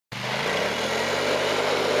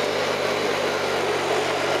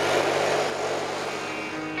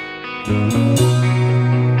Alrighty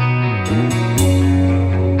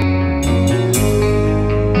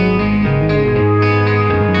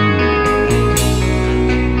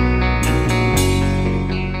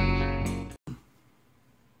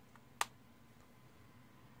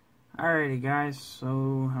guys,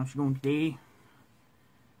 so how's it going today?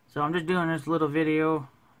 So I'm just doing this little video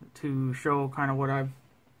to show kind of what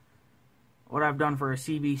I've done for a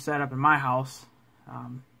CB setup in my house.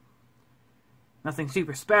 Nothing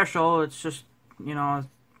super special, it's just, you know, I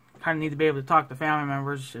kind of need to be able to talk to family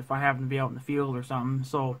members if I happen to be out in the field or something.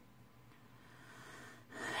 So,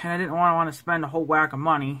 and I didn't want to spend a whole whack of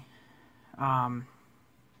money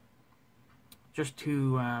just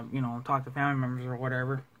to, you know, talk to family members or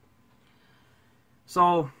whatever.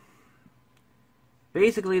 So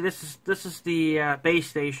basically, this is the base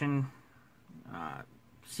station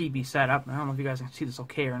CB setup. I don't know if you guys can see this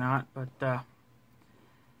okay or not, but it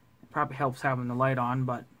probably helps having the light on.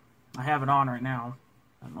 But I have it on right now.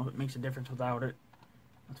 I don't know if it makes a difference without it.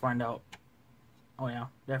 Let's find out. Oh yeah,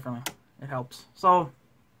 definitely it helps. So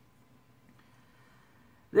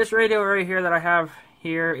this radio right here that I have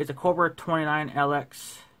here is a Cobra 29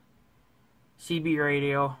 LX CB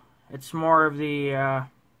radio. It's more of the,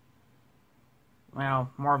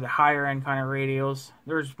 well, more of the higher end kind of radios.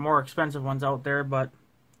 There's more expensive ones out there, but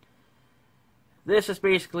this is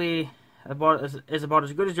basically about as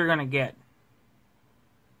good as you're gonna get.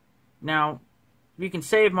 Now, you can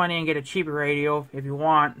save money and get a cheaper radio if you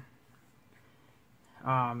want,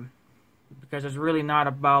 because it's really not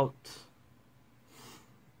about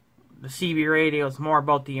the CB radio. It's more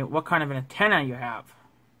about what kind of an antenna you have.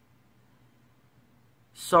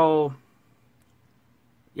 So,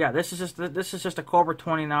 yeah, this is just a Cobra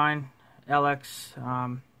 29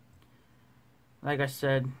 LX. Like I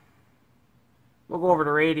said, we'll go over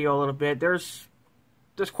the radio a little bit. There's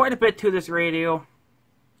quite a bit to this radio.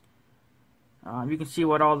 You can see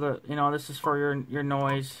what all the, you know, this is for your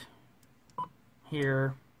noise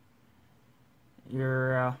here,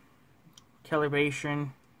 your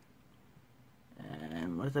calibration,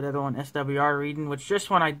 and what's that other one? SWR reading, which this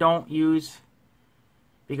one I don't use,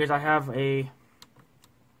 because I have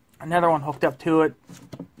another one hooked up to it.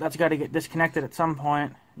 That's got to get disconnected at some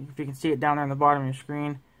point. If you can see it down there on the bottom of your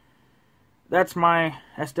screen. That's my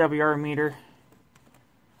SWR meter.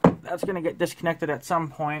 That's going to get disconnected at some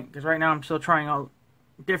point, because right now I'm still trying out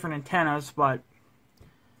different antennas, but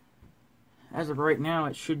as of right now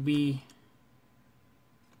it should be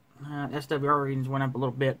SWR readings went up a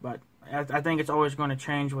little bit, but I think it's always going to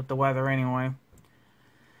change with the weather anyway.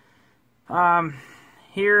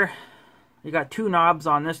 Here, you got two knobs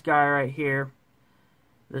on this guy right here.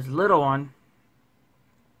 This little one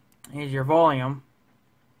is your volume.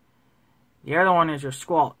 The other one is your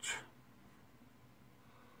squelch.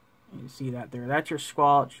 You can see that there. That's your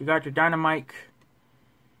squelch. You got your dynamic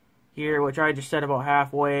here, which I just set about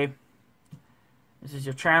halfway. This is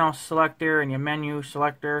your channel selector and your menu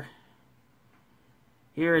selector.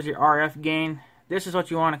 Here is your RF gain. This is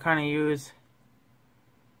what you want to kind of use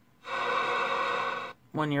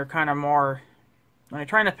when you're kind of more, when you're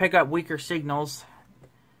trying to pick up weaker signals.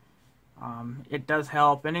 It does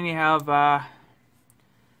help. And then you have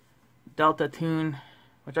Delta Tune,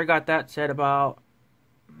 which I got that set about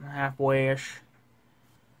halfway-ish.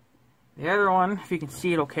 The other one, if you can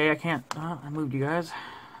see it okay, I moved you guys.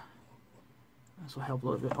 This will help a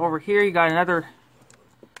little bit. Over here you got another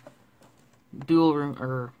dual room,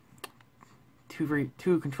 or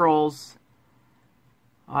two controls.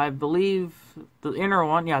 I believe the inner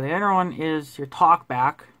one, yeah, the inner one is your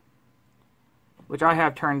talkback, which I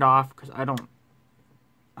have turned off because I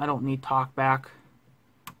don't need talkback.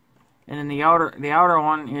 And then the outer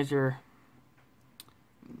one is your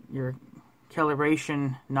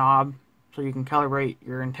calibration knob, so you can calibrate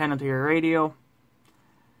your antenna to your radio.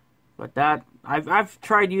 But that I've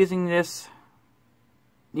tried using this,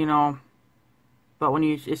 you know, but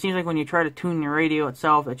it seems like when you try to tune your radio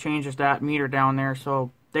itself, it changes that meter down there.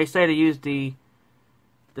 So they say to use the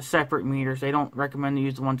separate meters. They don't recommend to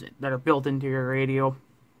use the ones that are built into your radio.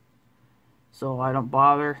 So I don't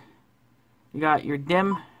bother. You got your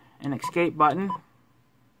dim and escape button.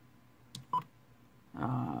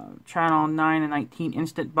 Channel 9 and 19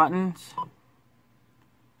 instant buttons.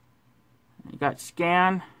 You got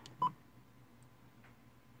scan.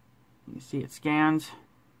 You can see it scans.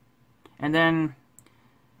 And then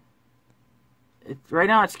right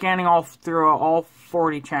now it's scanning all through all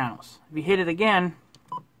 40 channels. If you hit it again,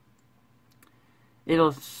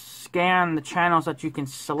 it'll scan the channels that you can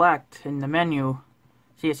select in the menu.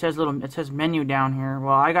 See, it says menu down here.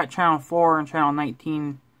 Well, I got channel 4 and channel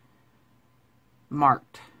 19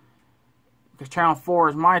 marked, because channel 4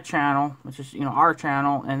 is my channel, which is, you know, our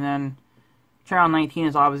channel, and then channel 19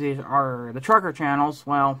 is obviously the trucker channels.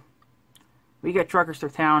 Well, we get truckers through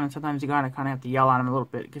town, and sometimes you gotta kind of have to yell at them a little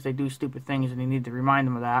bit because they do stupid things, and you need to remind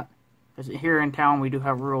them of that. Because here in town, we do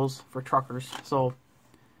have rules for truckers, so,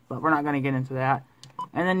 but we're not gonna get into that.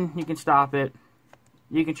 And then you can stop it.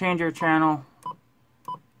 You can change your channel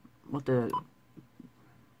with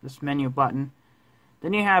this menu button.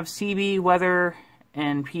 Then you have CB, weather,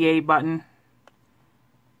 and PA button.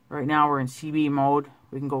 Right now we're in CB mode.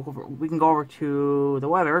 We can go over to the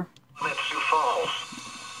weather.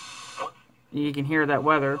 You can hear that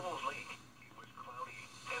weather.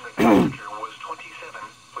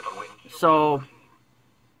 So,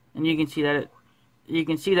 and you can see that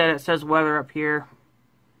it says weather up here.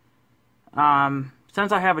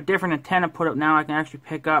 Since I have a different antenna put up now, I can actually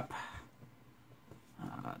pick up.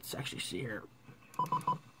 Let's actually see here.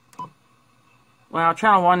 Well,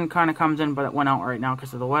 channel 1 kind of comes in, but it went out right now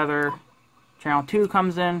because of the weather. Channel 2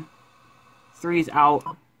 comes in. 3's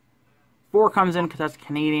out. 4 comes in because that's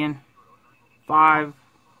Canadian. 5. A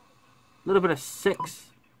little bit of 6.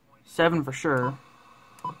 7 for sure.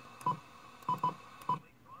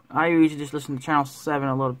 I usually just listen to channel 7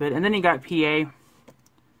 a little bit. And then you got PA.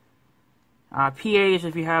 PA is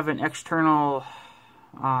if you have an external,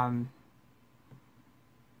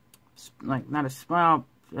 like, not a, well,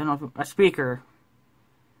 I don't know, a speaker.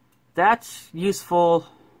 That's useful,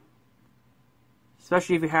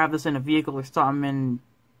 especially if you have this in a vehicle or something, and,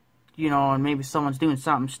 you know, and maybe someone's doing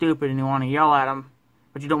something stupid and you want to yell at them,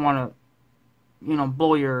 but you don't want to, you know,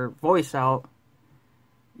 blow your voice out.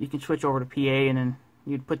 You can switch over to PA, and then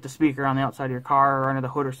you'd put the speaker on the outside of your car or under the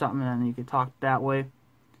hood or something, and then you can talk that way.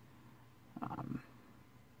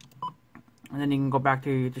 And then you can go back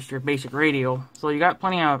to just your basic radio. So you got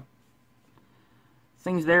plenty of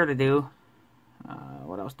things there to do.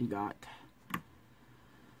 What else do you got?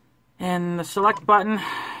 And the select button,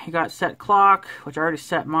 you got set clock, which I already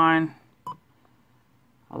set mine.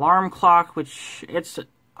 Alarm clock, which it's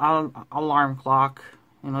an alarm clock.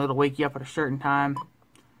 You know, it'll wake you up at a certain time.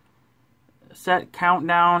 Set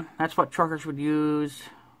countdown, that's what truckers would use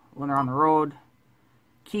when they're on the road.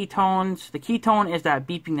 Keytones, the keytone is that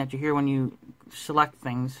beeping that you hear when you select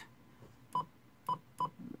things.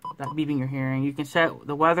 That beeping you're hearing. You can set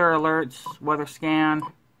the weather alerts, weather scan,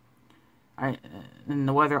 and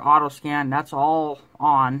the weather auto scan. That's all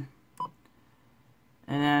on.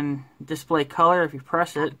 And then display color. If you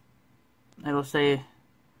press it, it'll say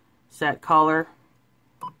set color.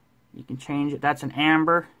 You can change it. That's an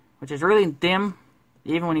amber, which is really dim.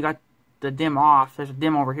 Even when you got the dim off, there's a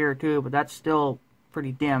dim over here too, but that's still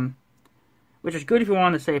pretty dim. Which is good if you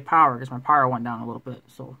wanted to save power, because my power went down a little bit.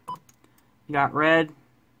 So you got red,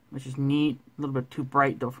 which is neat. A little bit too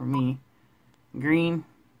bright though for me. Green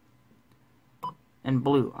and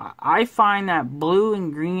blue. I find that blue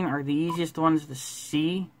and green are the easiest ones to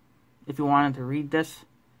see if you wanted to read this.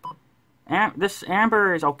 This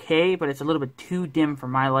amber is okay, but it's a little bit too dim for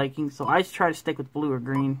my liking, so I try to stick with blue or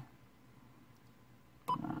green.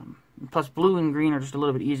 Plus, blue and green are just a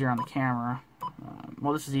little bit easier on the camera.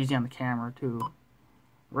 Well, this is easy on the camera, too.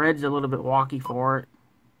 Red's a little bit walky for it.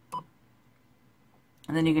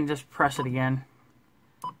 And then you can just press it again.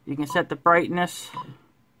 You can set the brightness.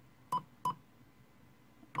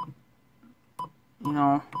 You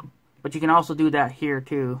know, but you can also do that here,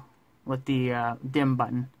 too, with the dim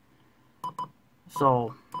button.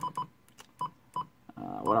 So,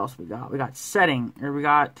 what else we got? We got setting, or we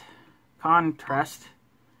got contrast.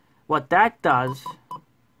 What that does,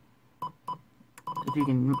 if you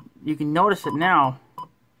can notice it now.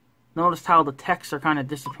 Notice how the texts are kind of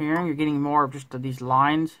disappearing. You're getting more of just these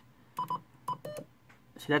lines.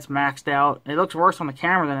 See, that's maxed out. It looks worse on the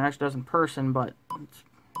camera than it actually does in person, but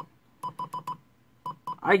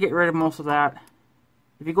I get rid of most of that.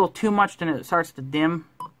 If you go too much, then it starts to dim.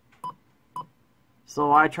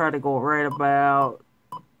 So I try to go right about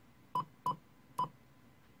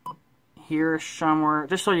here somewhere,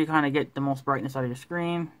 just so you kind of get the most brightness out of your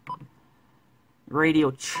screen.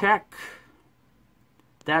 Radio check.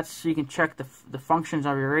 That's so you can check the functions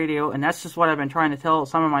of your radio, and that's just what I've been trying to tell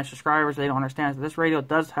some of my subscribers. They don't understand. So this radio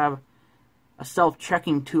does have a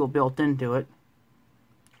self-checking tool built into it.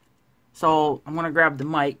 So I'm going to grab the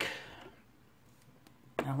mic.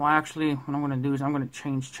 And well, actually, what I'm going to do is I'm going to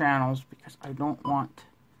change channels because I don't want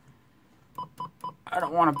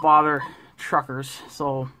to bother truckers.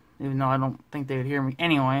 So even though I don't think they would hear me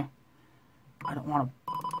anyway, I don't want to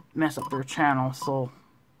mess up their channel. So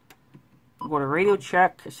we'll go to radio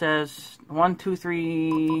check. It says 1, 2,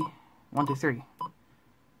 3, 1, 2, 3.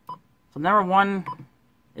 So number 1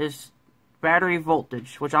 is battery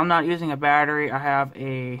voltage, which I'm not using a battery. I have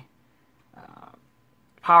a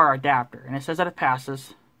power adapter, and it says that it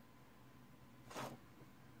passes.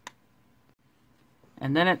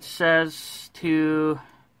 And then it says to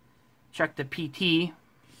check the PT,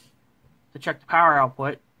 to check the power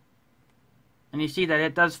output. And you see that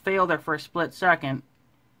it does fail there for a split second,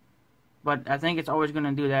 but I think it's always going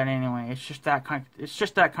to do that anyway. It's just that kind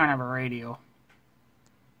of a radio.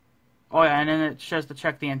 Oh yeah, and then it says to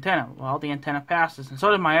check the antenna. Well, the antenna passes, and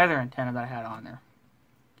so did my other antenna that I had on there.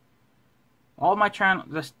 All my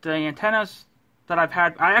the antennas that I've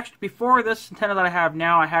had, before this antenna that I have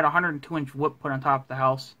now, I had a 102-inch whip put on top of the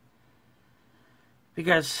house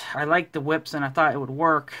because I liked the whips and I thought it would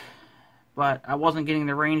work, but I wasn't getting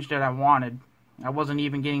the range that I wanted. I wasn't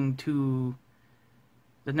even getting to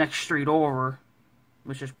the next street over,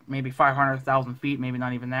 which is maybe 500,000 feet, maybe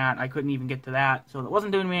not even that. I couldn't even get to that, so it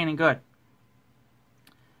wasn't doing me any good.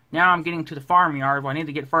 Now I'm getting to the farmyard. Well, I need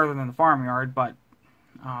to get further than the farmyard, but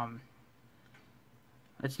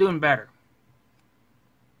it's doing better.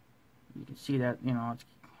 You can see that, you know, it's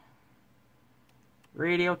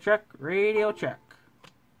radio check, radio check.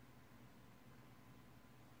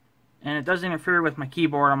 And it does interfere with my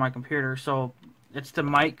keyboard on my computer, so it's the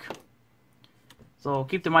mic. So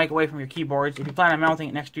keep the mic away from your keyboards. If you plan on mounting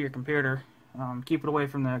it next to your computer, keep it away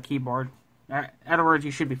from the keyboard. In other words,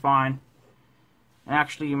 you should be fine. And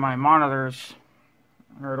actually, my monitor's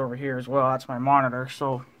right over here as well. That's my monitor.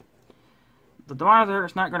 So the monitor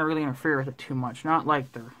is not going to really interfere with it too much. Not like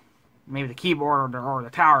maybe the keyboard or the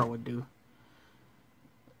tower would do.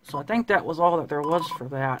 So I think that was all that there was for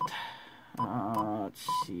that. Let's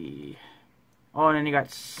see. Oh, and then you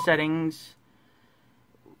got settings,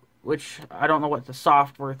 which I don't know what the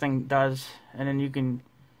software thing does. And then you can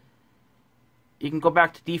go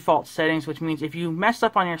back to default settings, which means if you mess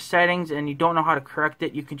up on your settings and you don't know how to correct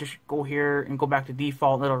it, you can just go here and go back to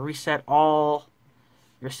default. It'll reset all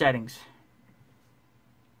your settings.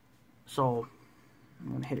 So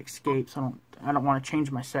I'm gonna hit escape. So I don't want to change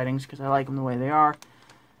my settings because I like them the way they are.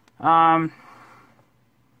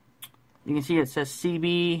 You can see it says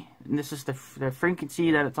CB, and this is the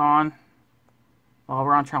frequency that it's on. Well,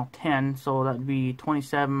 we're on channel 10, so that would be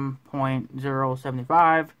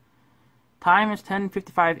 27.075. Time is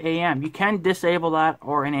 10:55 a.m. You can disable that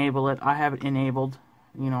or enable it. I have it enabled,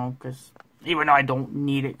 you know, because even though I don't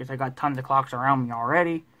need it because I got tons of clocks around me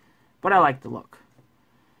already, but I like the look.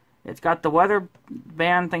 It's got the weather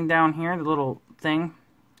band thing down here, the little thing.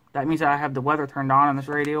 That means that I have the weather turned on this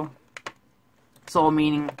radio. So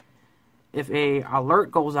meaning if a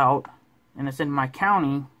alert goes out and it's in my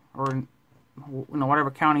county, or you know, whatever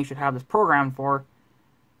county you should have this programmed for,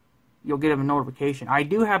 you'll get a notification. I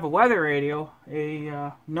do have a weather radio,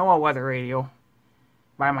 a NOAA weather radio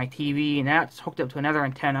by my TV, and that's hooked up to another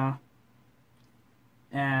antenna,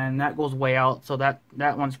 and that goes way out, so that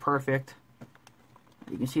one's perfect.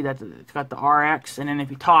 You can see that it's got the RX, and then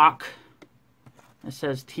if you talk, it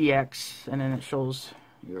says TX, and then it shows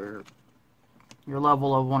your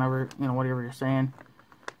level of whatever you're saying.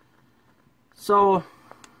 So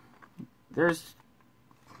there's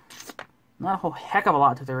not a whole heck of a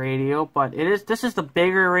lot to the radio, but this is the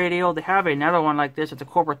bigger radio. They have another one like this. It's a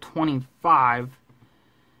Cobra 25.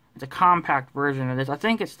 It's a compact version of this. I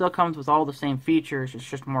think it still comes with all the same features. It's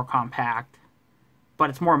just more compact, but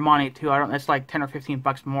it's more money too. It's like 10 or 15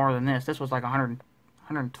 bucks more than this. This was like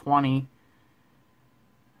 120.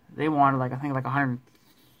 They wanted like, I think like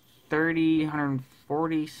 130,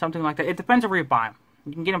 140, something like that. It depends on where you buy them.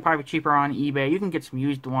 You can get them probably cheaper on eBay. You can get some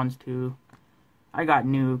used ones too. I got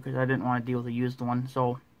new because I didn't want to deal with a used one.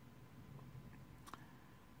 So,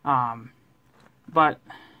 like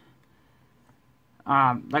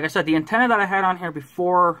I said, the antenna that I had on here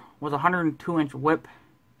before was a 102-inch whip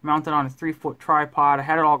mounted on a 3-foot tripod. I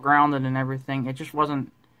had it all grounded and everything. It just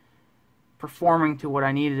wasn't performing to what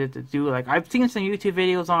I needed it to do. Like, I've seen some YouTube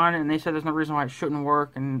videos on it, and they said there's no reason why it shouldn't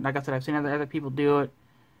work. And like I said, I've seen other people do it.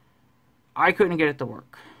 I couldn't get it to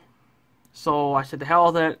work. So I said, to hell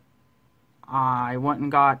with it. I went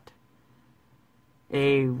and got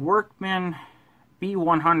a Workman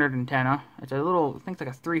B100 antenna. It's a little, I think it's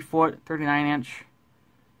like a 3-foot, 39-inch.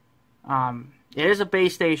 It is a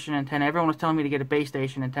base station antenna. Everyone was telling me to get a base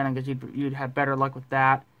station antenna because you'd have better luck with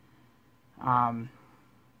that.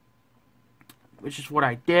 Which is what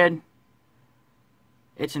I did.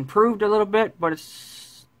 It's improved a little bit, but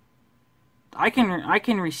it's I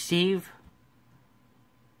can receive,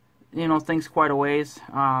 you know, things quite a ways.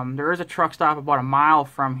 There is a truck stop about a mile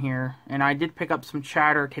from here, and I did pick up some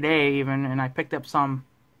chatter today even, and I picked up some,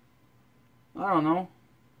 I don't know,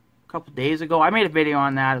 a couple days ago. I made a video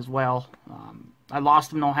on that as well. I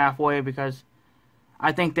lost them though halfway because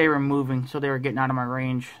I think they were moving, so they were getting out of my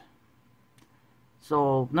range.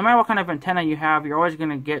 So no matter what kind of antenna you have, you're always going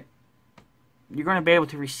to get, you're going to be able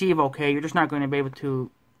to receive okay. You're just not going to be able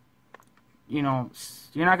to, you know,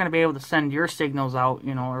 you're not going to be able to send your signals out,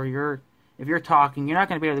 you know, or if you're talking, you're not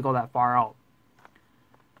going to be able to go that far out.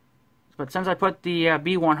 But since I put the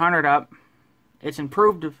B100 up, it's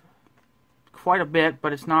improved quite a bit,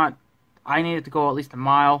 but it's not, I need it to go at least a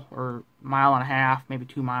mile or mile and a half, maybe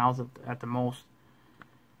 2 miles at the most.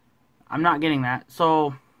 I'm not getting that,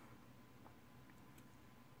 so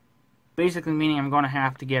basically meaning I'm going to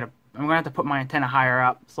have to put my antenna higher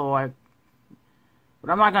up. But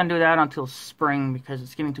I'm not going to do that until spring because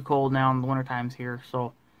it's getting too cold now in the winter times here.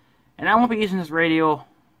 So, and I won't be using this radio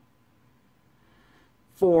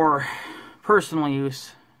for personal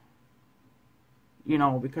use, you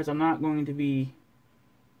know, because I'm not going to be,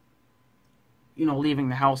 you know, leaving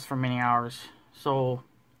the house for many hours. So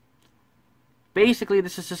basically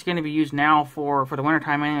this is just going to be used now for the winter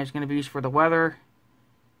time, and it's going to be used for the weather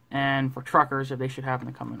and for truckers if they should happen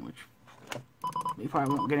to come in, which they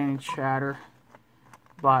probably won't get any chatter.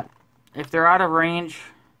 But if they're out of range,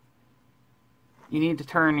 you need to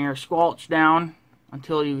turn your squelch down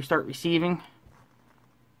until you start receiving,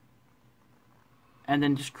 and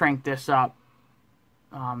then just crank this up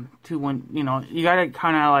to when, you know, you gotta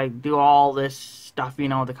kind of like do all this stuff, you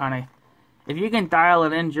know, to kind of, if you can dial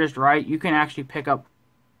it in just right, you can actually pick up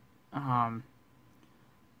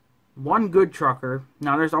one good trucker.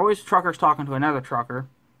 Now there's always truckers talking to another trucker.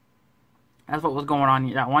 That's what was going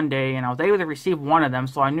on that one day, and I was able to receive one of them,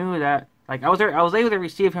 so I knew that, like, I was able to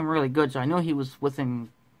receive him really good, so I knew he was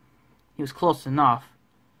close enough.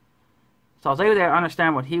 So I was able to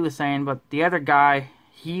understand what he was saying, but the other guy,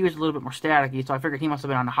 he was a little bit more staticky, so I figured he must have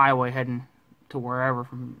been on the highway heading to wherever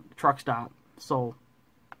from the truck stop. So,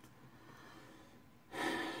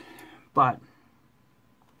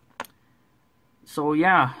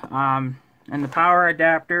 yeah, and the power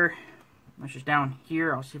adapter, which is down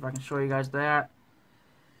here, I'll see if I can show you guys that,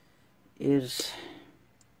 is,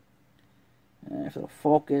 if it'll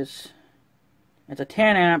focus, it's a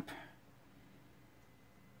 10 amp,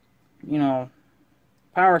 you know,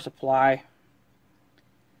 power supply,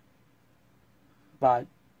 but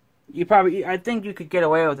I think you could get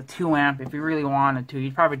away with a 2 amp if you really wanted to.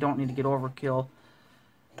 You probably don't need to get overkill.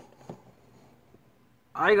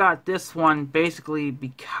 I got this one basically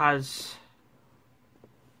because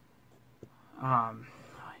you guys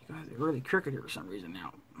are really crooked here for some reason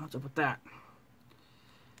now. What's up with that?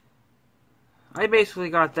 I basically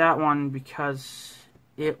got that one because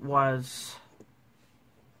it was,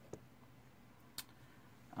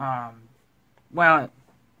 well,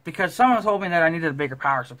 because someone told me that I needed a bigger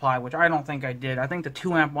power supply, which I don't think I did. I think the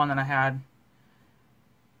 2 amp one that I had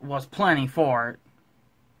was plenty for it.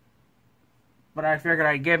 But I figured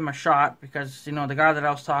I'd give him a shot because, you know, the guy that I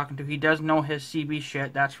was talking to, he does know his CB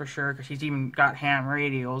shit, that's for sure, because he's even got ham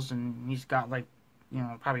radios, and he's got, like, you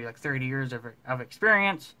know, probably like 30 years of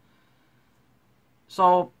experience.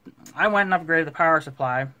 So I went and upgraded the power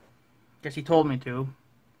supply, because he told me to.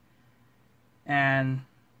 And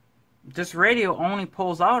this radio only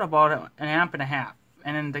pulls out about 1.5 amps.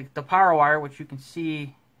 And then the power wire, which you can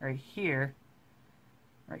see right here,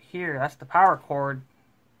 that's the power cord.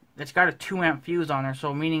 It's got a 2 amp fuse on there,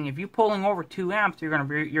 so meaning if you're pulling over 2 amps, you're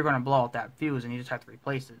gonna blow out that fuse, and you just have to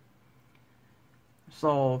replace it.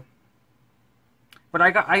 So, but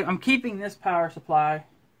I'm keeping this power supply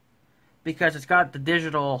because it's got the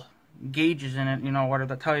digital gauges in it, you know, where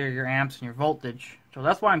they'll tell you your amps and your voltage. So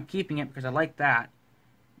that's why I'm keeping it, because I like that.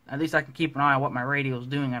 At least I can keep an eye on what my radio is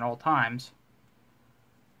doing at all times.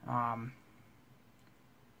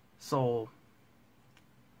 So,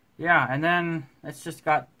 yeah, and then it's just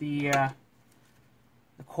got the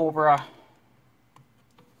Cobra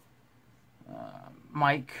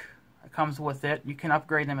mic that comes with it. You can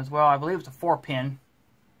upgrade them as well. I believe it's a 4-pin.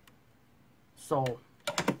 So,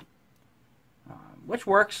 which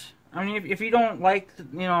works. I mean, if you don't like,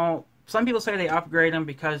 you know, some people say they upgrade them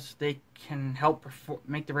because they can help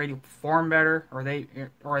make the radio perform better, or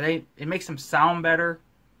it makes them sound better.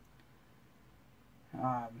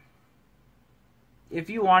 If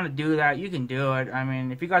you want to do that, you can do it. I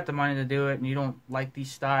mean, if you got the money to do it and you don't like these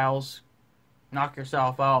styles, knock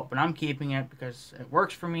yourself out. But I'm keeping it because it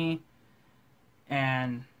works for me,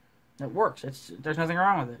 and it works. There's nothing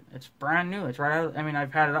wrong with it. It's brand new. It's right out. I mean,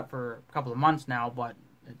 I've had it up for a couple of months now, but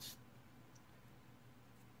it's,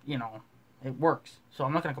 you know, it works. So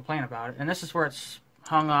I'm not going to complain about it. And this is where it's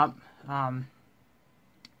hung up.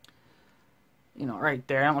 You know, right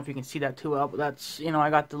there. I don't know if you can see that too well, but that's, you know, I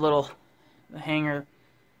got the hanger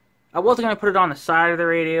I wasn't going to put it on the side of the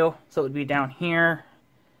radio, so it would be down here.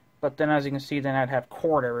 But then, as you can see, then I'd have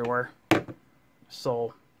cord everywhere.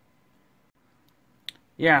 So,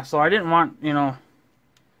 yeah, so I didn't want, you know,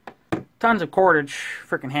 tons of cordage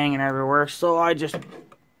freaking hanging everywhere. So I just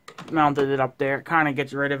mounted it up there. It kind of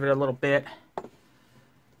gets rid of it a little bit.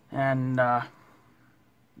 And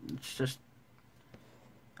it's just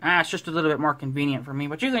a little bit more convenient for me.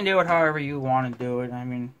 But you can do it however you want to do it. I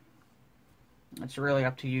mean, it's really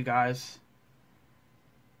up to you guys.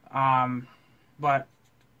 But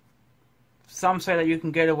some say that you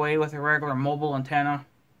can get away with a regular mobile antenna.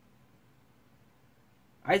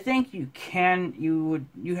 I think you can.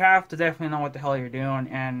 You have to definitely know what the hell you're doing.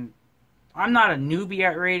 And I'm not a newbie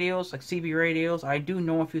at radios, like CB radios. I do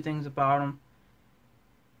know a few things about them.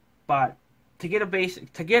 But to get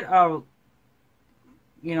a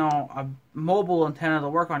you know, a mobile antenna to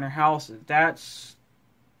work on your house, that's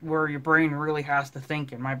where your brain really has to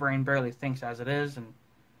think, and my brain barely thinks as it is. And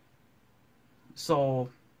so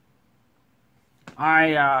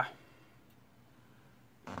I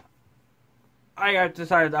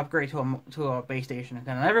decided to upgrade to a base station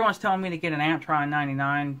antenna. Everyone's telling me to get an Antron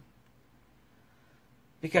 99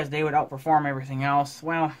 because they would outperform everything else.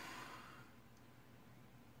 Well,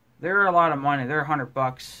 they're a lot of money. They're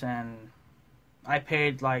 $100, and I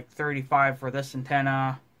paid like $35 for this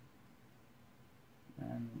antenna.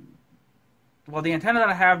 And well, the antenna that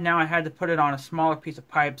I have now, I had to put it on a smaller piece of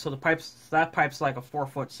pipe. So that pipe's like a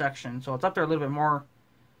 4-foot section, so it's up there a little bit more.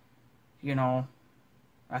 You know,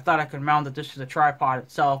 I thought I could mount it just to the tripod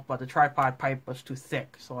itself, but the tripod pipe was too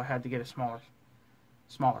thick, so I had to get a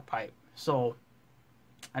smaller pipe. So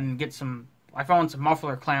and get some. I found some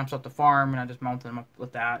muffler clamps at the farm, and I just mounted them up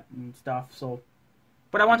with that and stuff. So,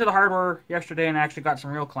 but I went to the hardware yesterday and actually got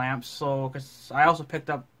some real clamps. So, because I also picked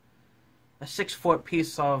up a 6-foot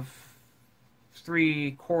piece of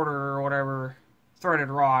 3/4 or whatever threaded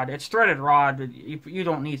rod. It's threaded rod, but you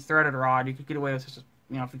don't need threaded rod. You could get away with just,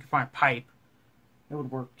 you know, if you could find pipe, it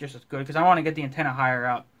would work just as good. Because I want to get the antenna higher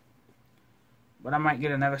up. But I might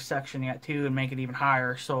get another section yet too and make it even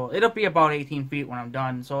higher. So it'll be about 18 feet when I'm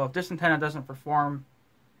done. So if this antenna doesn't perform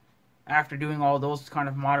after doing all those kind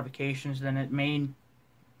of modifications, then it may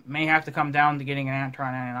have to come down to getting an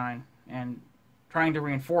Antron 99 and trying to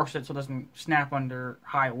reinforce it so it doesn't snap under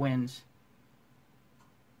high winds.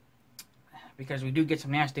 Because we do get some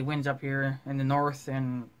nasty winds up here in the north,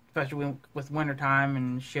 and especially with wintertime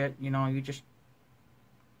and shit, you know, you just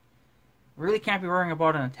really can't be worrying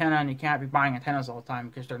about an antenna, and you can't be buying antennas all the time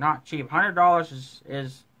because they're not cheap. $100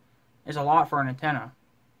 is a lot for an antenna.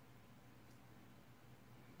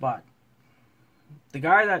 But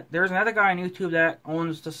there's another guy on YouTube that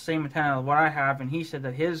owns the same antenna as what I have, and he said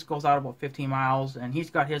that his goes out about 15 miles, and he's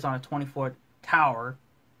got his on a 20-foot tower.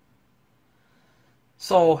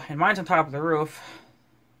 So, and mine's on top of the roof.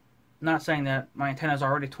 I'm not saying that my antenna is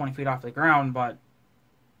already 20 feet off the ground, but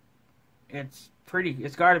it's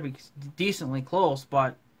got to be decently close,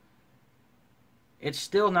 but it's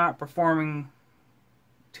still not performing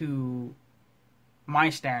to my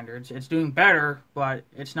standards. It's doing better, but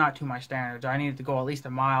it's not to my standards. I need to go at least a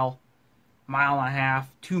mile and a half,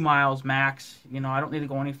 2 miles max. You know, I don't need to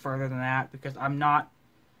go any further than that because I'm not.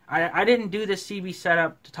 I didn't do this CB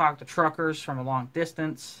setup to talk to truckers from a long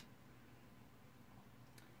distance.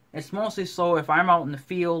 It's mostly so if I'm out in the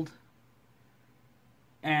field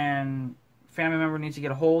and family member needs to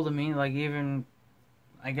get a hold of me, like even,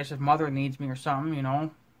 I guess if mother needs me or something, you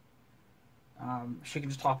know, she can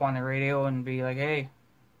just hop on the radio and be like, hey,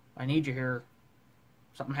 I need you here.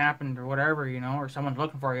 Something happened or whatever, you know, or someone's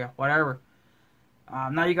looking for you, whatever.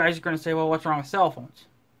 Now you guys are going to say, well, what's wrong with cell phones?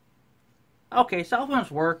 Okay, cell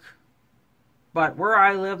phones work, but where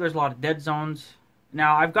I live, there's a lot of dead zones.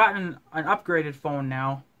 Now, I've gotten an upgraded phone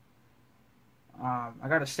now. I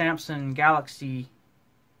got a Samsung Galaxy,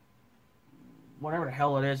 whatever the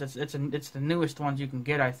hell it is. It's the newest ones you can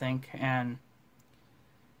get, I think, and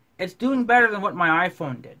it's doing better than what my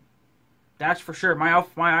iPhone did. That's for sure. My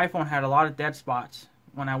iPhone had a lot of dead spots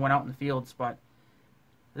when I went out in the fields, but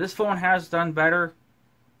this phone has done better.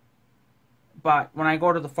 But when I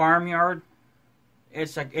go to the farmyard,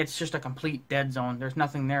 it's just a complete dead zone. There's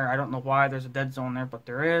nothing there. I don't know why there's a dead zone there, but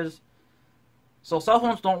there is. So cell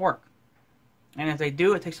phones don't work. And if they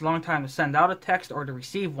do, it takes a long time to send out a text or to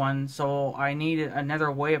receive one, so I needed another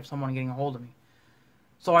way of someone getting a hold of me.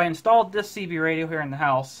 So I installed this CB radio here in the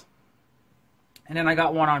house, and then I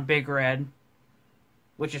got one on Big Red,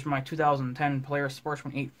 which is my 2010 Polaris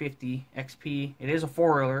Sportsman 850 XP. It is a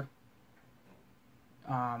 4-wheeler.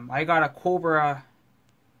 I got a Cobra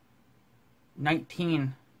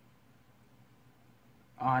 19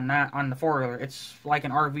 on the four-wheeler. It's like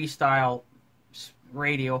an RV style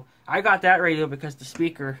radio. I got that radio because the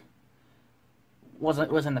speaker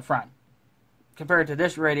was in the front. Compared to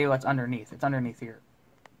this radio, it's underneath. It's underneath here.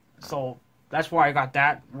 So that's why I got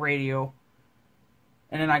that radio.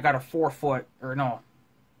 And then I got a 4-foot,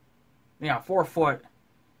 4-foot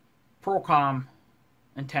Procom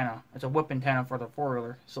antenna. It's a whip antenna for the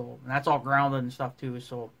four-wheeler. So and that's all grounded and stuff too.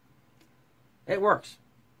 So it works.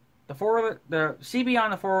 The CB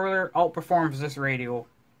on the four-wheeler outperforms this radio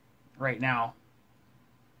right now.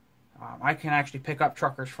 I can actually pick up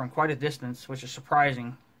truckers from quite a distance, which is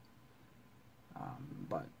surprising.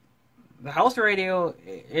 But the house radio,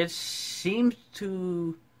 it seems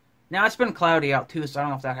to... Now, it's been cloudy out, too, so I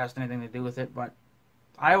don't know if that has anything to do with it, but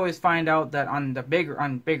I always find out that on Big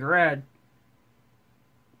Red,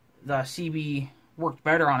 the CB worked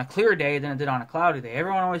better on a clear day than it did on a cloudy day.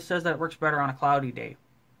 Everyone always says that it works better on a cloudy day.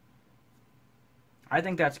 I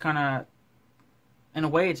think that's kind of... In a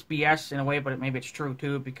way, it's BS in a way, but maybe it's true,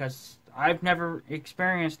 too, because I've never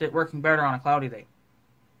experienced it working better on a cloudy day.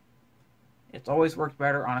 It's always worked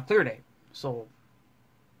better on a clear day. So,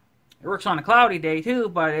 it works on a cloudy day, too,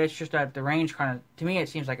 but it's just that the range kind of, to me, it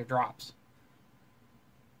seems like it drops.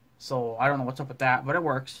 So, I don't know what's up with that, but it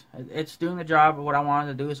works. It's doing the job of what I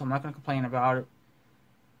wanted to do, so I'm not going to complain about it.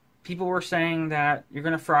 People were saying that you're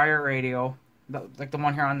going to fry your radio, like the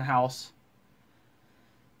one here on the house.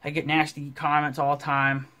 I get nasty comments all the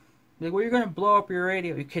time. Like, well, you're going to blow up your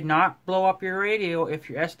radio. You cannot blow up your radio if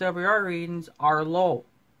your SWR readings are low.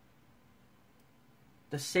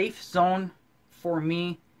 The safe zone for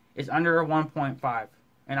me is under a 1.5.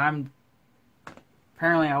 And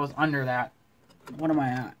apparently I was under that. What am I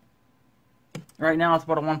at? Right now it's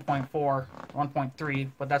about a 1.4, 1.3,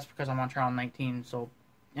 but that's because I'm on channel 19, so,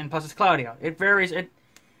 and plus it's cloudy out. It varies.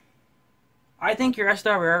 I think your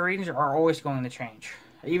SWR readings are always going to change.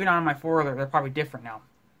 Even on my four-wheeler, they're probably different now.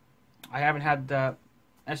 I haven't had the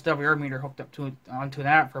SWR meter hooked up onto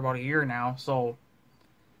that for about a year now, so,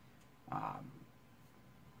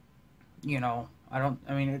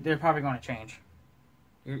 they're probably going to change.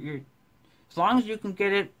 As long as you can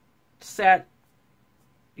get it set,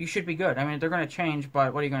 you should be good. I mean, they're going to change,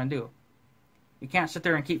 but what are you going to do? You can't sit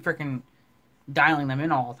there and keep freaking dialing them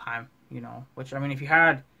in all the time, which, I mean, if you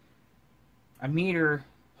had a meter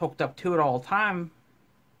hooked up to it all the time,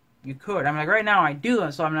 you could. I mean, like right now I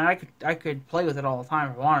do, so I mean, I could play with it all the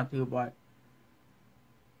time if I wanted to, but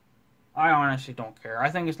I honestly don't care.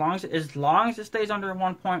 I think as long as it stays under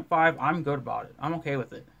 1.5, I'm good about it. I'm okay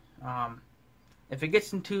with it. If it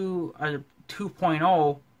gets into a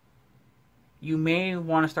 2.0, you may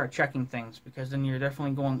want to start checking things, because then you're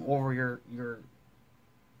definitely going over your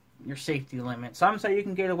safety limit. Some say you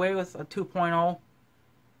can get away with a 2.0.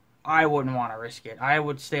 I wouldn't want to risk it. I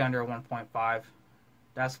would stay under a 1.5.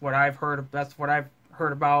 That's what I've heard. That's what I've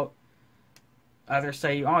heard about. Others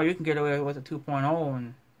say, "Oh, you can get away with a 2.0,"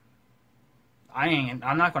 and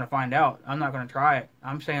I'm not going to find out. I'm not going to try it.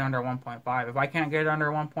 I'm staying under 1.5. If I can't get it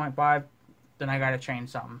under 1.5, then I got to change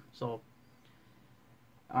something. So,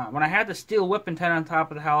 when I had the steel whip antenna on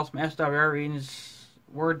top of the house, my SWR readings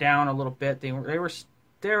were down a little bit. They were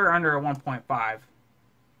under a 1.5.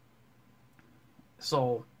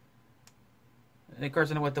 So, of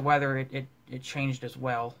course, with the weather, it changed as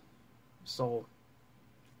well. So,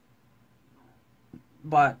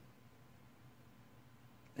 but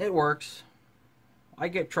it works. I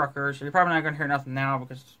get truckers. You're probably not going to hear nothing now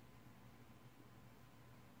because,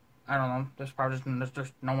 I don't know, there's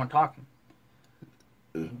just no one talking.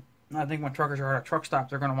 I think when truckers are at a truck stop,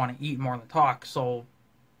 they're going to want to eat more than talk. So,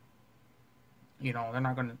 they're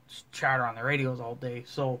not going to chatter on the radios all day.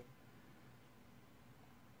 So,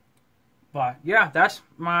 but yeah, that's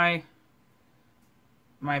my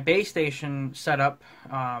base station setup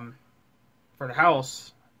for the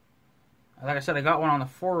house. Like I said, I got one on the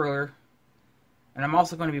four-wheeler, and I'm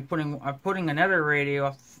also going to be putting another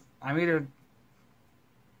radio. I may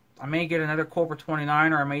get another Cobra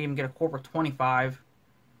 29, or I may even get a Cobra 25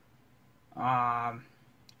 for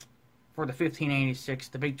the 1586,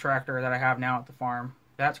 the big tractor that I have now at the farm.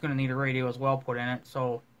 That's going to need a radio as well put in it,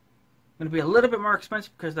 so going to be a little bit more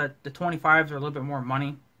expensive because the 25s are a little bit more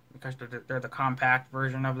money because they're the compact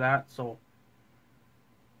version of that. So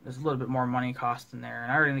there's a little bit more money cost in there,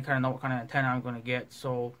 and I already kind of know what kind of antenna I'm going to get.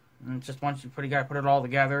 So it's just once you got to put it all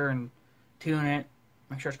together and tune it,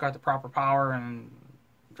 make sure it's got the proper power, and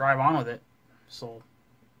drive on with it. So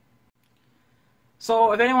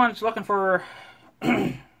if anyone's looking for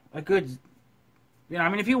a good,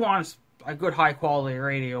 if you want a good high quality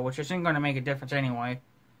radio, which isn't going to make a difference anyway.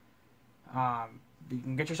 You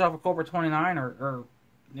can get yourself a Cobra 29 or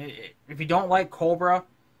If you don't like Cobra,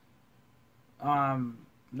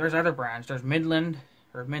 there's other brands. There's Midland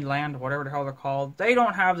or Midland, whatever the hell they're called. They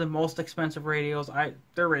don't have the most expensive radios.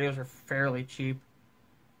 Their radios are fairly cheap.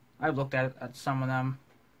 I've looked at some of them,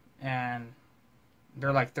 and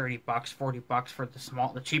they're like $30, $40 for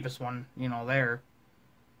the cheapest one, there.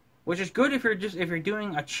 Which is good if you're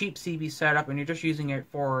doing a cheap CB setup and you're just using it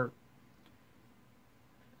for,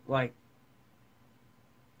 like,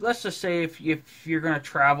 let's just say if you're going to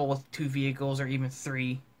travel with 2 vehicles or even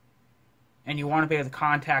 3, and you want to be able to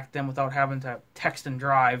contact them without having to text and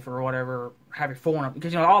drive or whatever, have your phone up,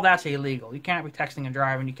 because all that's illegal. You can't be texting and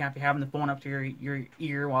driving. You can't be having the phone up to your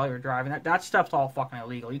ear while you're driving. That stuff's all fucking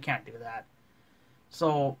illegal. You can't do that.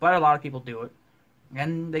 So, but a lot of people do it,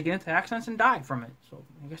 and they get into accidents and die from it. So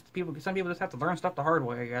I guess some people just have to learn stuff the hard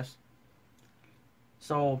way, I guess.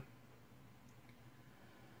 So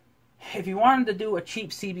if you wanted to do a cheap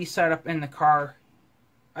CB setup in the car,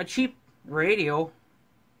 a cheap radio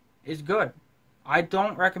is good. I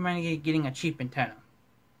don't recommend you getting a cheap antenna.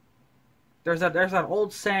 There's that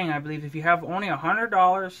old saying, I believe, if you have only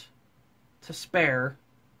 $100 to spare,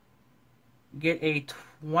 get a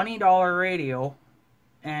 $20 radio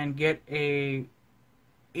and get a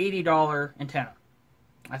 $80 antenna.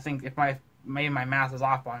 I think maybe my math is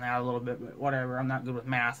off on that a little bit, but whatever. I'm not good with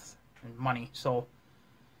math and money, so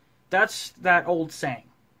that's that old saying.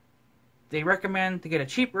 They recommend to get a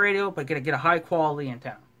cheap radio, but get a high quality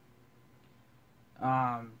antenna.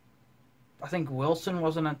 I think Wilson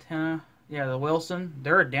was an antenna. Yeah, the Wilson.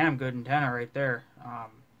 They're a damn good antenna right there.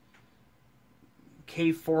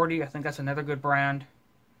 K40, I think that's another good brand.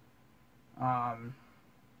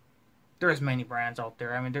 There's many brands out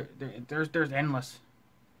there. I mean, there's endless.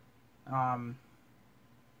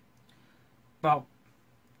 But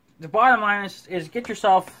the bottom line is get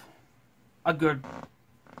yourself a good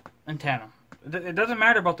antenna. It doesn't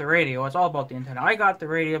matter about the radio. It's all about the antenna. I got the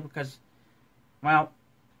radio because, well,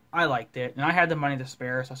 I liked it, and I had the money to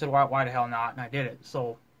spare, so I said, why the hell not? And I did it.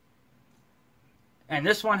 So, and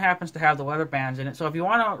this one happens to have the weather bands in it. So if you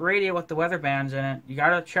want a radio with the weather bands in it, you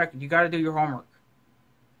gotta do your homework.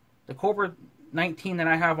 The Cobra 19 that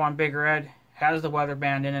I have on Big Red has the weather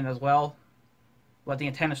band in it as well, but the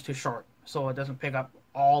antenna's too short, so it doesn't pick up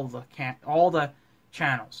all the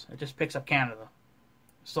channels. It just picks up Canada.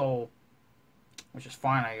 So, which is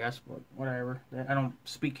fine, I guess, but whatever. I don't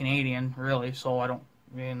speak Canadian, really, so I don't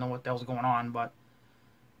really know what the hell's going on, but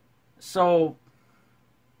so,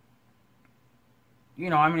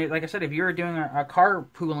 I mean, like I said, if you're doing a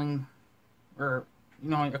carpooling, or,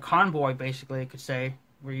 a convoy, basically, I could say,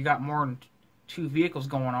 where you got more than 2 vehicles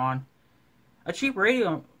going on, a cheap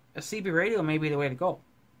radio, a CB radio may be the way to go.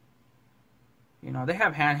 They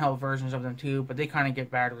have handheld versions of them too, but they kind of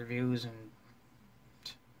get bad reviews, and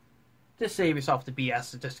just save yourself the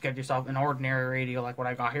BS, just get yourself an ordinary radio like what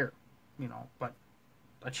I got here. But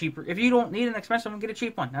a cheaper, if you don't need an expensive one, get a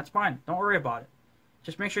cheap one. That's fine. Don't worry about it.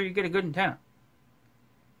 Just make sure you get a good antenna.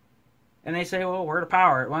 And they say, well, where to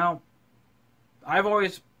power it? Well, I've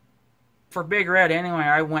always, for Big Red anyway,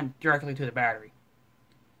 I went directly to the battery.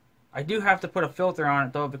 I do have to put a filter on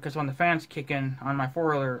it though, because when the fans kick in on my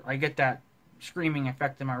 4-wheeler, I get that screaming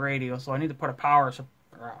effect in my radio, so I need to put a power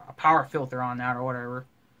filter on that or whatever,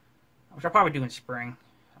 which I'll probably do in spring.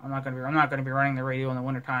 I'm not gonna be running the radio in the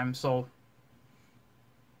wintertime, so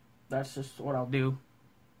that's just what I'll do.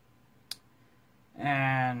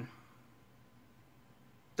 And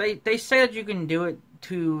they say that you can do it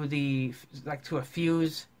to to a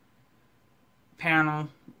fuse panel,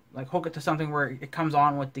 like hook it to something where it comes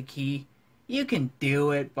on with the key. You can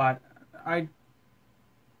do it, but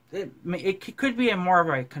it could be more of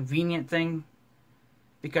a convenient thing,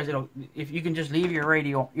 because if you can just leave your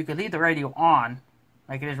radio, you could leave the radio on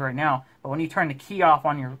like it is right now, but when you turn the key off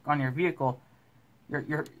on your vehicle,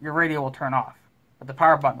 your radio will turn off, but the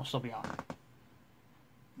power button will still be on.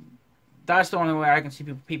 That's the only way I can see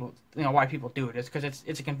people why people do it. It's because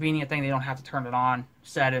it's a convenient thing. They don't have to turn it on,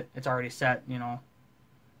 set it. It's already set,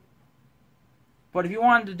 But if you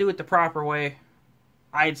wanted to do it the proper way,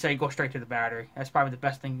 I'd say go straight to the battery. That's probably the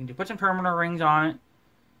best thing you can do. Put some terminal rings on it,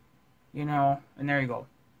 and there you go.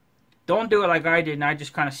 Don't do it like I did, and I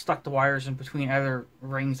just kind of stuck the wires in between other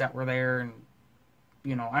rings that were there, and,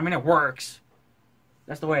 I mean, it works.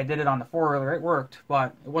 That's the way I did it on the 4-wheeler. It worked,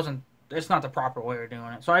 but it's not the proper way of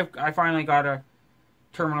doing it. So I finally got a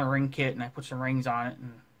terminal ring kit, and I put some rings on it,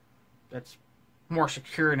 and that's more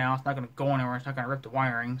secure now. It's not going to go anywhere. It's not going to rip the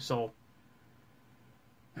wiring, so...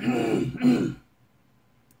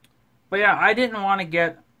 But yeah, I didn't want to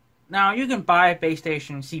get... Now, you can buy a base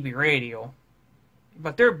station CB radio,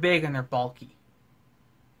 but they're big and they're bulky.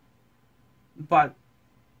 But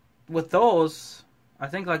with those, I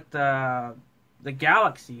think like the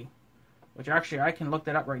Galaxy, which actually I can look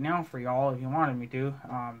that up right now for y'all if you wanted me to.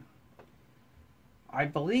 I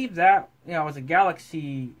believe that, you know, it was a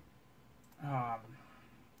Galaxy. Oh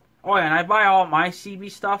yeah, and I buy all my CB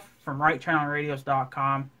stuff from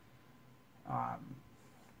rightchannelradios.com.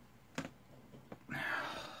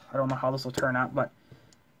 I don't know how this will turn out, but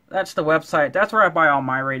that's the website. That's where I buy all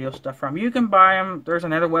my radio stuff from. You can buy them. There's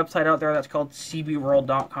another website out there that's called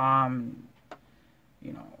cbworld.com.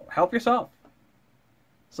 You know, help yourself.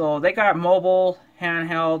 So they got mobile,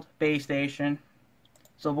 handheld, base station.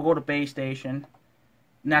 So we'll go to base station,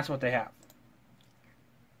 and that's what they have.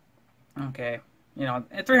 Okay, you know,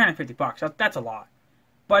 at $350, that's a lot.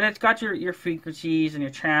 But it's got your frequencies and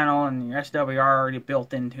your channel and your SWR already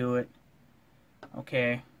built into it.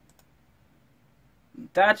 Okay.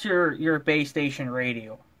 That's your base station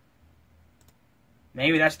radio.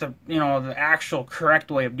 Maybe that's the, you know, the actual correct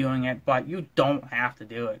way of doing it, but you don't have to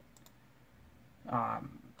do it. I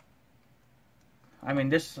mean,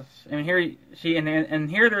 this, and here you see, and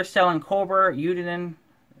here they're selling Cobra, Udinen,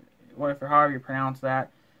 whatever, however you pronounce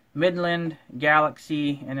that, Midland,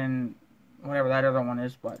 Galaxy, and then whatever that other one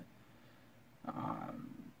is. But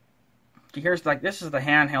here's like, this is the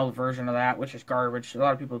handheld version of that, which is garbage. A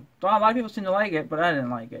lot of people seem to like it, but I didn't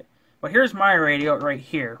like it. But here's my radio right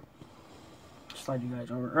here. Slide you guys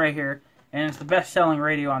over right here, and it's the best-selling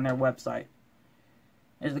radio on their website.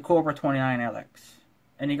 Is the Cobra 29LX,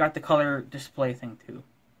 and you got the color display thing too.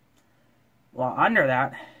 Well, under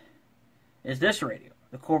that is this radio,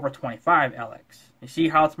 the Cobra 25LX. You see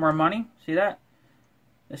how it's more money? See that?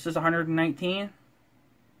 This is 119.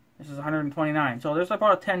 This is 129. So there's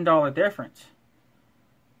about a $10 difference.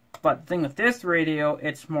 But the thing with this radio,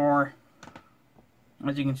 it's more,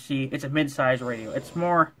 as you can see, it's a mid-size radio. It's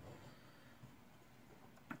more,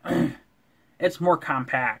 it's more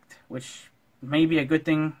compact, which may be a good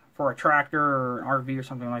thing for a tractor or RV or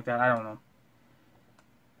something like that. I don't know.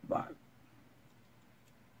 But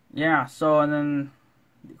yeah, so, and then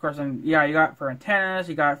of course, yeah, you got for antennas,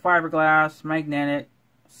 you got fiberglass, magnetic,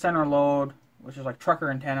 center load, which is like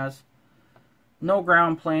trucker antennas, no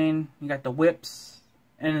ground plane, you got the whips,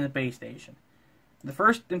 and then the base station. The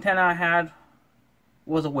first antenna I had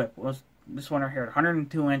was a whip. It was this one right here,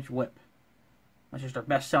 102-inch whip, which is their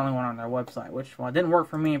best-selling one on their website, which, well, it didn't work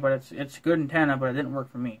for me, but it's a good antenna, but it didn't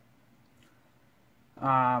work for me.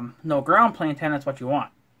 No ground plane antenna is what you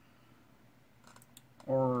want.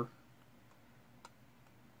 Or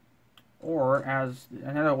as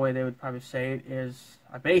another way they would probably say it is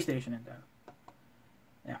a base station antenna.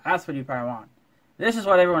 Yeah, that's what you probably want. This is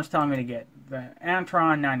what everyone's telling me to get. The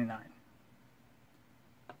Antron 99.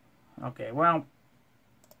 Okay, well,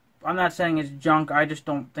 I'm not saying it's junk. I just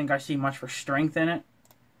don't think I see much for strength in it.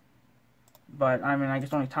 But, I mean, I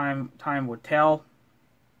guess only time would tell.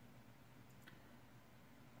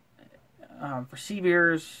 For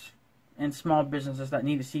CBers and small businesses that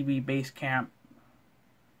need a CB base camp,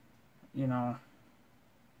 you know,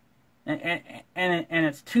 and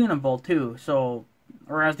it's tunable too. So,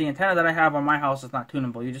 whereas the antenna that I have on my house is not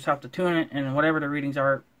tunable. You just have to tune it, and whatever the readings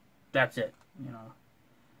are, that's it. You know.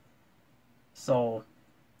 So,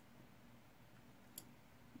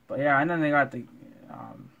 but yeah, and then they got the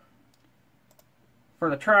for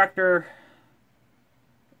the tractor.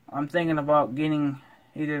 I'm thinking about getting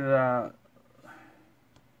either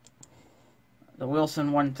the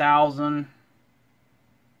Wilson 1000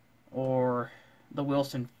 or the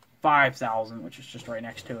Wilson 5000, which is just right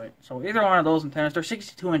next to it. So either one of those antennas. They're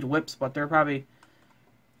 62-inch whips, but they're probably,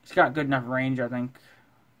 it's got good enough range, I think,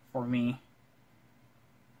 for me.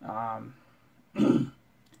 And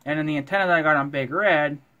then the antenna that I got on Big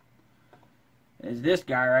Red is this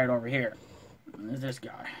guy right over here. Is this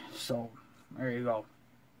guy. So there you go.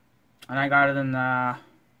 And I got it in the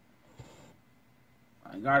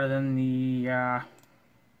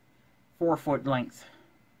 4-foot length.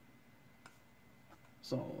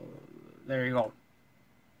 So there you go.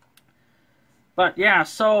 But yeah,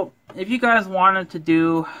 so if you guys wanted to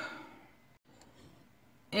do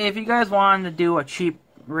a cheap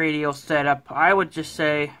radio setup, I would just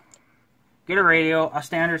say get a radio, a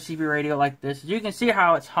standard CB radio like this. You can see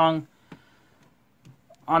how it's hung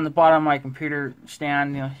on the bottom of my computer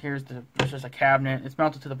stand. You know, there's just a cabinet. It's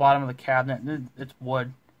mounted to the bottom of the cabinet. It's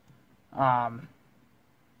wood.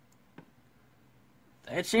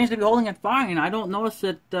 It seems to be holding it fine. I don't notice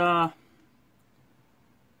it. It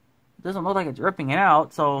doesn't look like it's ripping it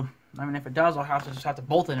out. So, I mean, if it does, I'll just have to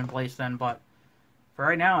bolt it in place then. But for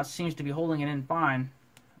right now, it seems to be holding it in fine.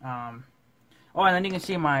 Oh, and then you can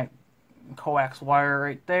see my coax wire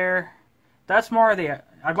right there. That's more of the.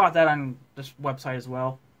 I bought that on this website as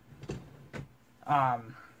well.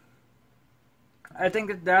 Um, I think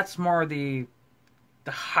that that's more the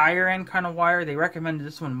higher end kind of wire. They recommended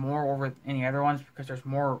this one more over any other ones because there's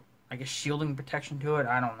more, I guess, shielding protection to it.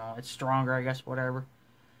 I don't know. It's stronger, I guess, whatever.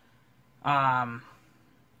 I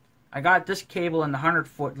got this cable in the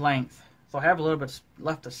 100-foot length, so I have a little bit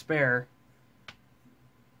left to spare.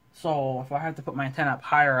 So if I have to put my antenna up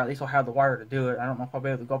higher, at least I'll have the wire to do it. I don't know if I'll be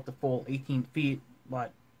able to go up the full 18 feet,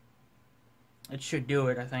 but it should do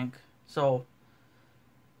it, I think. So,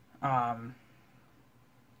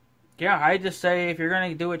 yeah, I just say if you're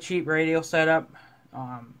gonna do a cheap radio setup,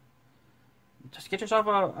 just get yourself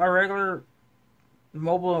a regular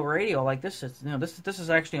mobile radio like this is. This is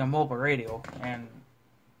actually a mobile radio, and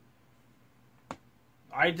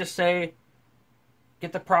I just say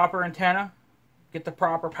get the proper antenna, get the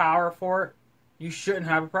proper power for it. You shouldn't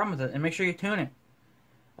have a problem with it, and make sure you tune it.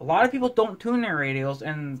 A lot of people don't tune their radios,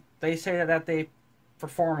 and they say that they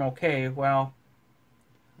perform okay. Well,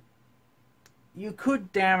 you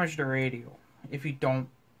could damage the radio if you don't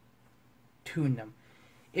tune them.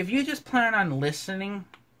 If you just plan on listening,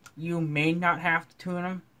 you may not have to tune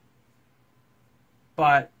them.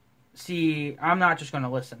 But, see, I'm not just going to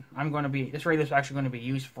listen. This radio is actually going to be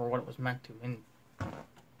used for what it was meant to. And,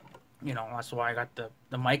 that's why I got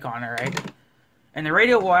the mic on it, right? And the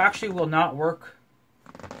radio will not work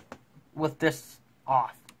with this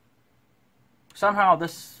off. Somehow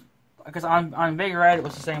this, because on Vega Red it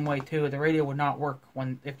was the same way too. The radio would not work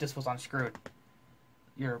if this was unscrewed.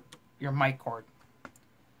 Your mic cord.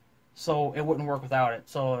 So it wouldn't work without it.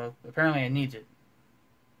 So apparently it needs it.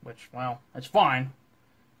 Which, well, it's fine.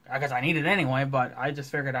 I guess I need it anyway, but I just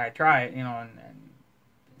figured I'd try it, and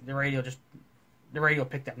the radio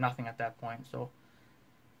picked up nothing at that point. So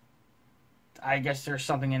I guess there's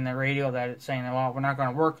something in the radio that it's saying, well, we're not going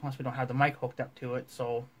to work unless we don't have the mic hooked up to it.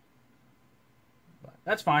 So, but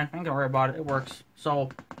that's fine. I ain't gonna worry about it. It works. So,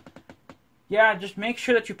 yeah, just make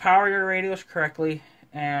sure that you power your radios correctly.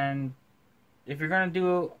 And if you're gonna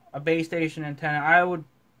do a base station antenna, I would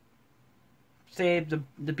save the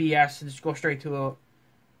BS and just go straight to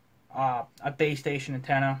a base station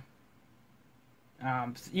antenna.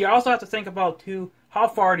 You also have to think about too, how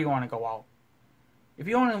far do you want to go out? If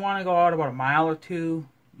you only want to go out about a mile or two,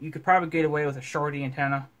 you could probably get away with a shorty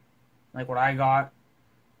antenna, like what I got.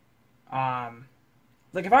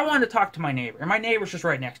 Like if I wanted to talk to my neighbor, and my neighbor's just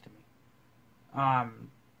right next to me.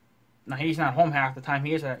 Now he's not home half the time.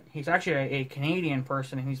 He's actually a Canadian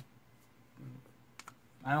person, and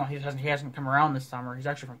I don't know, he hasn't come around this summer. He's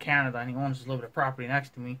actually from Canada, and he owns a little bit of property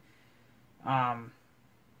next to me. Well,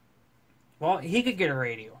 he could get a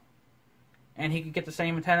radio. And he could get the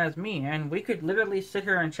same antenna as me, and we could literally sit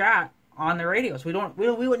here and chat on the radios. We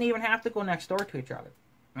wouldn't even have to go next door to each other.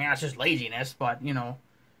 I mean, that's just laziness, but you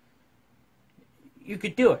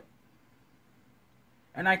could do it.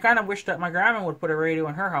 And I kind of wish that my grandma would put a radio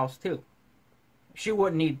in her house too. She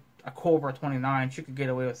wouldn't need a Cobra 29. She could get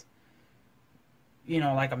away with,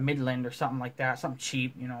 like a Midland or something like that, something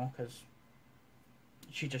cheap, because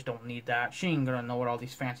she just don't need that. She ain't gonna know what all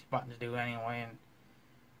these fancy buttons do anyway, and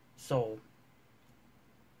so.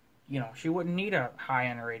 She wouldn't need a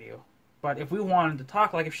high-end radio. But if we wanted to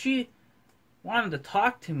talk, like if she wanted to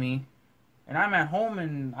talk to me, and I'm at home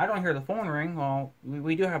and I don't hear the phone ring, well,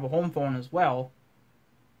 we do have a home phone as well.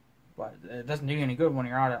 But it doesn't do you any good when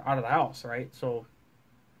you're out of the house, right? So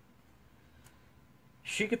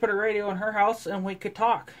she could put a radio in her house and we could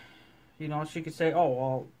talk. She could say,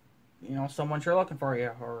 oh, well, someone's here looking for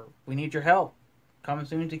you, or we need your help. Come as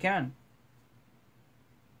soon as you can.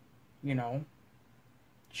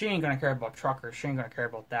 She ain't going to care about truckers. She ain't going to care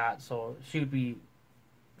about that. So she would be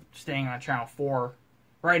staying on Channel 4.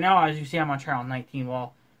 Right now, as you see, I'm on Channel 19.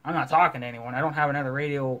 Well, I'm not talking to anyone. I don't have another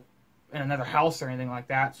radio in another house or anything like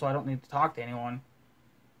that, so I don't need to talk to anyone.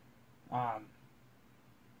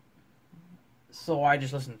 So I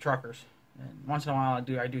just listen to truckers. And once in a while,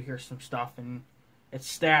 I do hear some stuff, and it's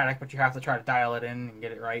static, but you have to try to dial it in and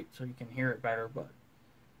get it right so you can hear it better. But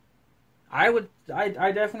I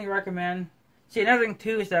definitely recommend. See, another thing,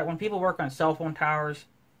 too, is that when people work on cell phone towers,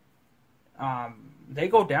 they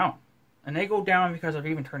go down. And they go down because of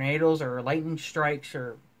even tornadoes or lightning strikes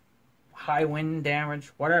or high wind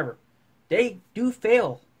damage, whatever. They do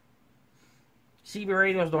fail. CB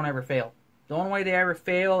radios don't ever fail. The only way they ever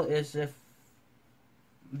fail is if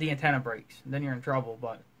the antenna breaks. Then you're in trouble,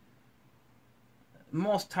 but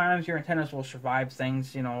most times your antennas will survive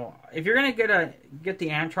things. If you're going to get the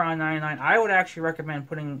Antron 99, I would actually recommend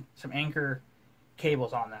putting some Anchor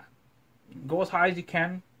cables on that. Go as high as you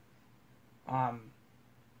can.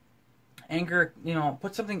 Anchor,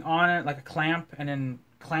 put something on it like a clamp, and then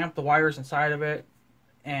clamp the wires inside of it,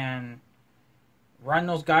 and run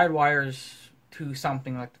those guide wires to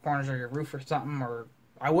something like the corners of your roof or something, or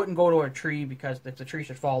I wouldn't go to a tree, because if the tree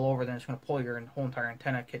should fall over, then it's going to pull your whole entire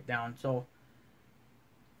antenna kit down. So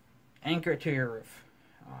anchor it to your roof.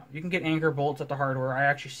 You can get anchor bolts at the hardware. I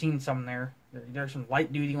actually seen some there. There's some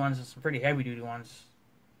light duty ones and some pretty heavy duty ones.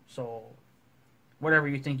 So whatever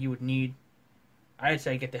you think you would need, I'd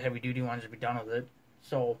say get the heavy duty ones and be done with it.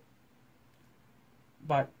 So,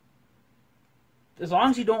 but as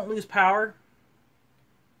long as you don't lose power,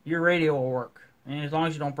 your radio will work, and as long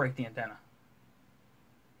as you don't break the antenna,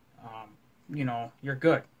 you know, you're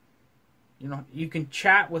good. You know, you can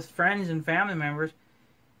chat with friends and family members,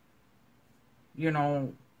 you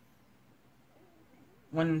know,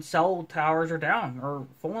 when cell towers are down or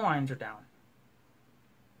phone lines are down.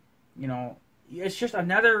 You know, it's just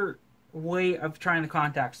another way of trying to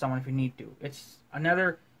contact someone if you need to. It's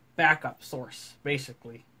another backup source,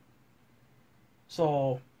 basically.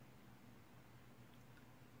 So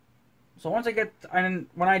once I get, and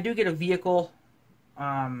when I do get a vehicle,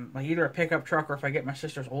 like either a pickup truck, or if I get my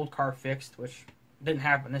sister's old car fixed, which didn't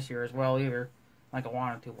happen this year as well either, like I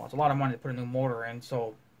wanted to. Well, it's a lot of money to put a new motor in,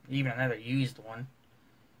 so even another used one.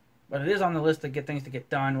 But it is on the list to get things to get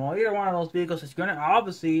done. Well, either one of those vehicles is gonna,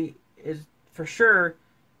 obviously, is for sure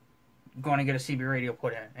going to get a CB radio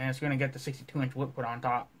put in, and it's going to get the 62-inch whip put on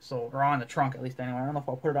top, so, or on the trunk at least anyway. I don't know if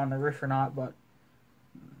I'll put it on the roof or not, but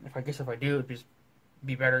if I do, it'd just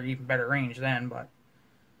be better, even better range then. But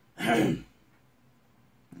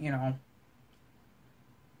you know,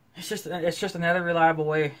 it's just another reliable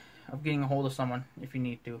way of getting a hold of someone if you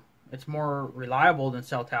need to. It's more reliable than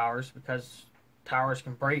cell towers, because towers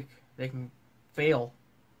can break, they can fail,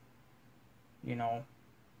 you know.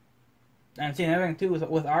 And see, another thing too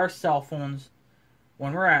with our cell phones,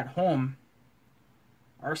 when we're at home,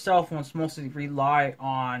 our cell phones mostly rely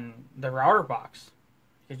on the router box,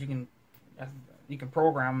 because you can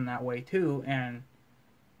program them that way too, and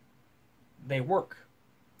they work.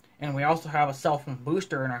 And we also have a cell phone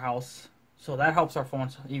booster in our house, so that helps our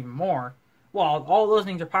phones even more. Well, all those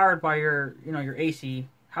things are powered by your AC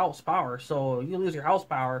house power. So you lose your house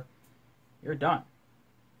power, you're done.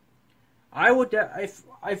 I would,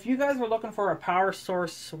 if you guys were looking for a power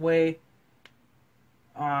source way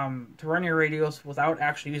to run your radios without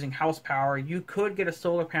actually using house power, you could get a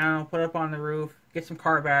solar panel, put it up on the roof, get some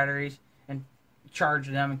car batteries, and charge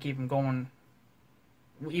them and keep them going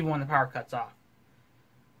even when the power cuts off.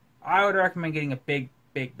 I would recommend getting a big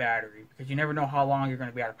battery, because you never know how long you're going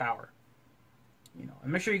to be out of power. You know,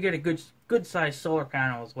 and make sure you get a good sized solar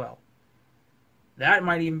panel as well. That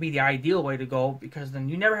might even be the ideal way to go, because then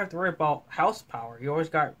you never have to worry about house power. You always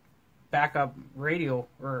got backup radio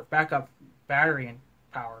or backup battery and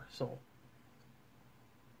power. So,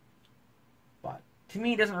 but to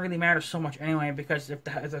me, it doesn't really matter so much anyway, because if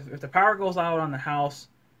the power goes out on the house,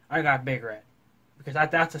 I got Big Red, because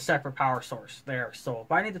that's a separate power source there. So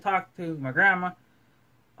if I need to talk to my grandma,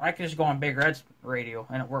 I can just go on Big Red's radio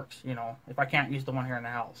and it works, you know, if I can't use the one here in the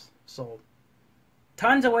house. So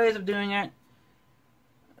tons of ways of doing it.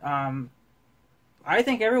 I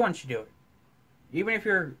think everyone should do it. Even if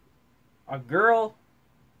you're a girl,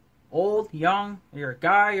 old, young, you're a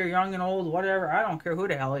guy, you're young and old, whatever. I don't care who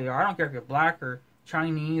the hell you are. I don't care if you're black or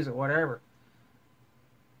Chinese or whatever.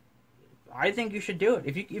 I think you should do it.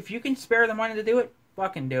 If you can spare the money to do it,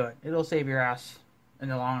 fucking do it. It'll save your ass in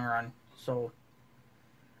the long run. So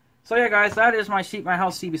yeah, guys, that is my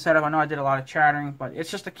house CB setup. I know I did a lot of chattering, but it's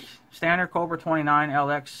just a standard Cobra 29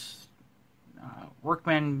 LX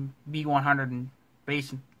Workman B100 and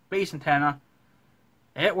base antenna.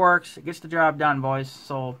 It works. It gets the job done, boys.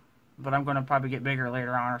 So, but I'm gonna probably get bigger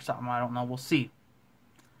later on or something. I don't know. We'll see.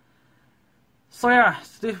 So yeah,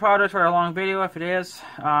 do apologize for a long video if it is.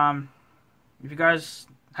 If you guys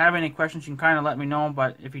have any questions, you can kind of let me know.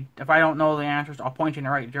 But if I don't know the answers, I'll point you in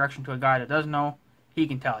the right direction to a guy that does know. He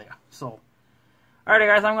can tell you. So, alright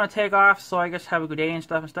guys, I'm going to take off, so I guess have a good day and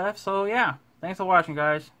stuff. So yeah, thanks for watching,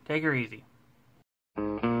 guys. Take her easy.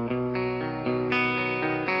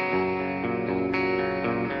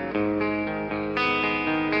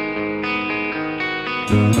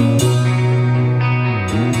 Thank you.